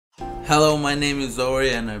Hello, my name is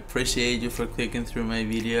Ori and I appreciate you for clicking through my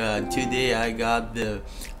video. Today I got the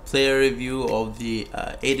player review of the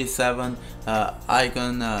 87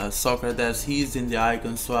 icon Socrates. He's in the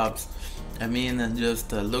icon swaps. I mean,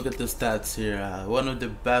 just look at the stats here. One of the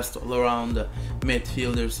best all-around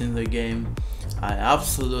midfielders in the game. I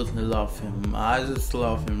absolutely love him. I just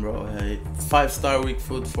love him, bro. 5-star weak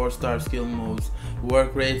foot, 4-star skill moves.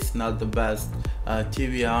 Work rate's not the best,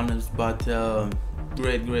 to be honest, but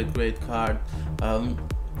great card.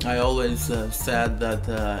 I always said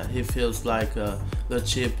that he feels like the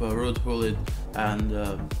cheap root bullet, and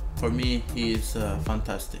for me he is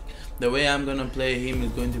fantastic. The way I'm gonna play him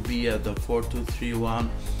is going to be at the 4-2-3-1,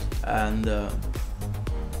 and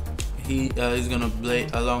he is gonna play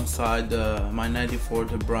alongside my 94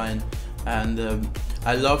 De Bruyne, and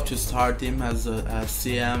I love to start him as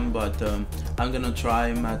CM, but I'm gonna try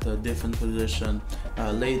him at a different position.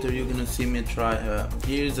 Later you're gonna see me try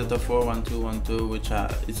here's at the 4-1-2-1-2, which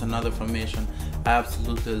is another formation I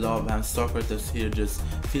absolutely love, and Socrates here just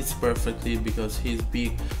fits perfectly because he's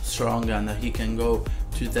big, strong, and he can go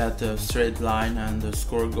to that straight line and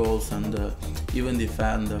score goals and even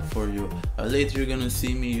defend for you. Later you're gonna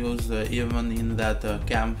see me use even in that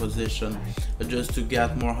cam position just to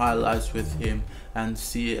get more highlights with him and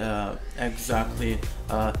see exactly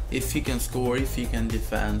if he can score, if he can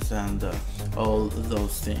defend, and all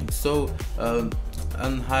those things. So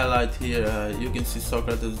on highlight here you can see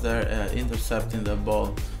Socrates there intercepting the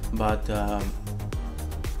ball, but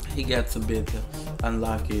he gets a bit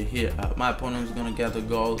unlucky here. My opponent is gonna get a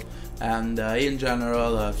goal, and in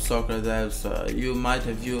general Socrates, you might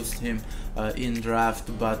have used him in draft,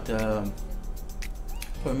 but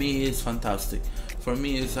for me he's fantastic. For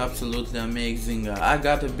me it's absolutely amazing. I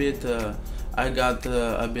got a bit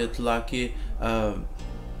lucky.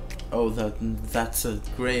 Oh, that's a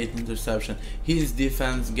great interception. His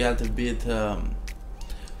defense got a bit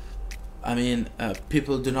I mean,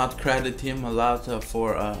 people do not credit him a lot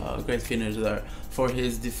for a great finish there for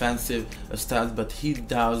his defensive stats, but he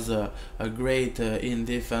does a great in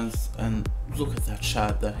defense. And look at that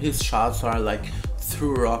shot. His shots are like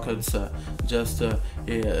through rockets. Just a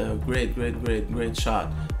great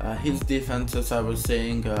shot. His defense, as I was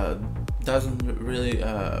saying, doesn't really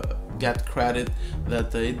get credit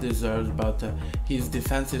that it deserves, but his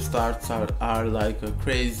defensive starts are like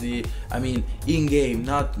crazy. I mean, in game,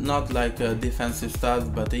 not like defensive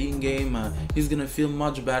stats, but in game he's gonna feel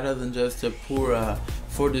much better than just a poor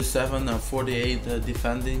 47 or 48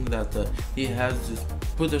 defending that he has. Just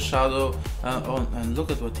put a shadow on and look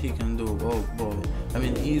at what he can do. Oh boy, I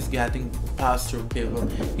mean, he's getting past through people.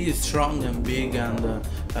 He's strong and big, and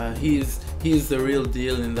he's the real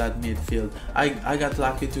deal in that midfield. I got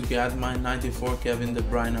lucky to get my 94 Kevin De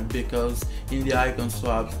Bruyne because in the icon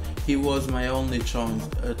swaps he was my only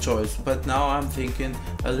choice, but now I'm thinking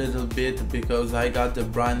a little bit because I got De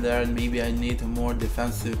Bruyne there, and maybe I need a more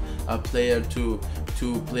defensive player to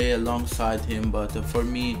play alongside him. But for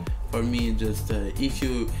me just if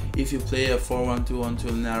you play a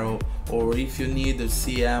 4-1-2-1-2 narrow, or if you need a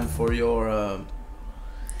CM for your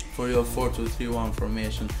 4-2-3-1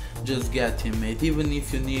 formation, just get him, mate. Even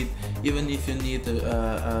if you need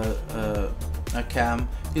a cam,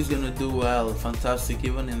 he's gonna do well, fantastic,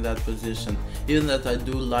 even in that position. Even that I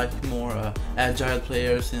do like more agile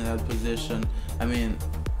players in that position. I mean,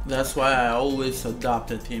 that's why I always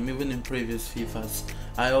adopted him. Even in previous FIFAs,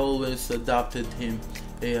 I always adopted him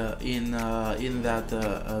in that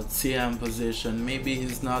CM position. Maybe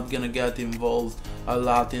he's not gonna get involved a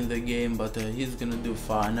lot in the game, but he's gonna do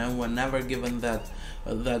fine. And whenever given that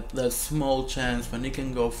small chance when he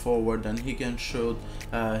can go forward and he can shoot,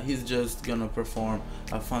 he's just gonna perform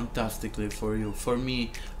fantastically for you. For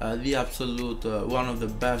me, the absolute one of the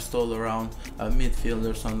best all-around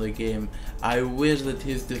midfielders on the game. I wish that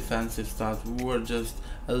his defensive stats were just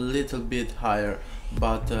a little bit higher,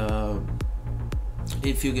 but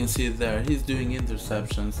if you can see there, he's doing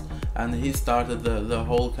interceptions, and he started the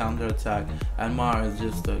whole counter attack, and Mara is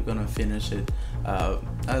just gonna finish it.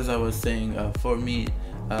 As I was saying, for me,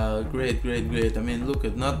 great. I mean, look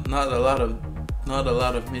at not a lot of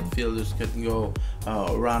midfielders can go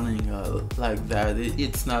running like that.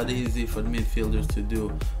 It's not easy for midfielders to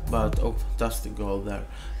do, but oh, fantastic goal there.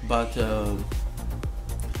 But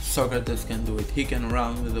Socrates can do it. He can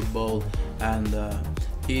run with the ball, and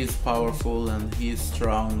he's powerful and he's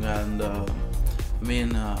strong, and I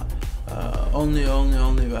mean, only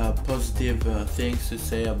positive things to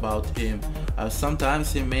say about him.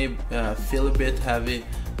 Sometimes he may feel a bit heavy,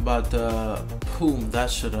 but boom, that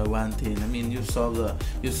should have went in. I mean, you saw the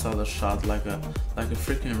shot like a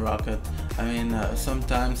freaking rocket. I mean,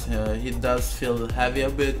 sometimes he does feel heavy a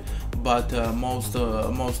bit, but most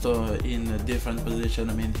in a different position.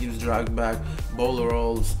 I mean, his drag back ball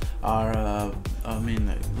rolls are I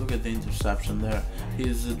mean, look at the interception there.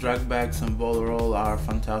 His drag backs and ball roll are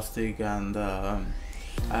fantastic, and I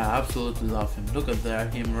absolutely love him. Look at there,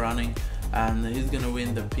 him running, and he's gonna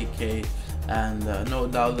win the PK, and no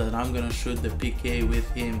doubt that I'm gonna shoot the PK with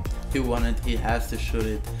him. He won it, he has to shoot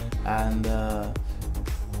it, and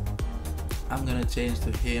I'm gonna change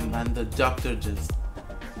to him, and the doctor just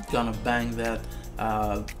gonna bang that.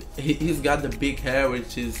 He's got the big hair,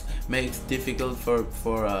 which makes difficult for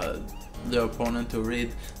the opponent to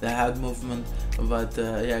read the head movement, but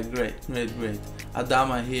yeah, great.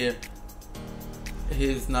 Adama here,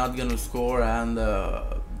 he's not gonna score, and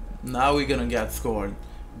now we're gonna get scored,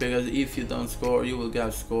 because if you don't score, you will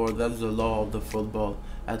get scored. That's the law of the football,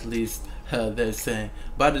 at least they're saying.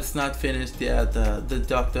 But it's not finished yet. The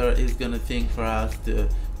doctor is gonna think for us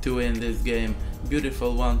to win this game.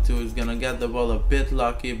 Beautiful 1-2. He's gonna get the ball a bit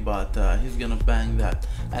lucky, but he's gonna bang that,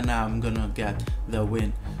 and now I'm gonna get the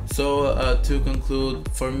win. So to conclude,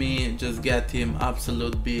 for me, just get him,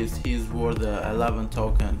 absolute beast. He's worth 11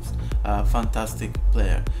 tokens. Fantastic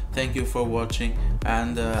player. Thank you for watching,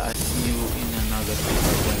 and I see you in another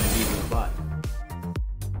video. Bye.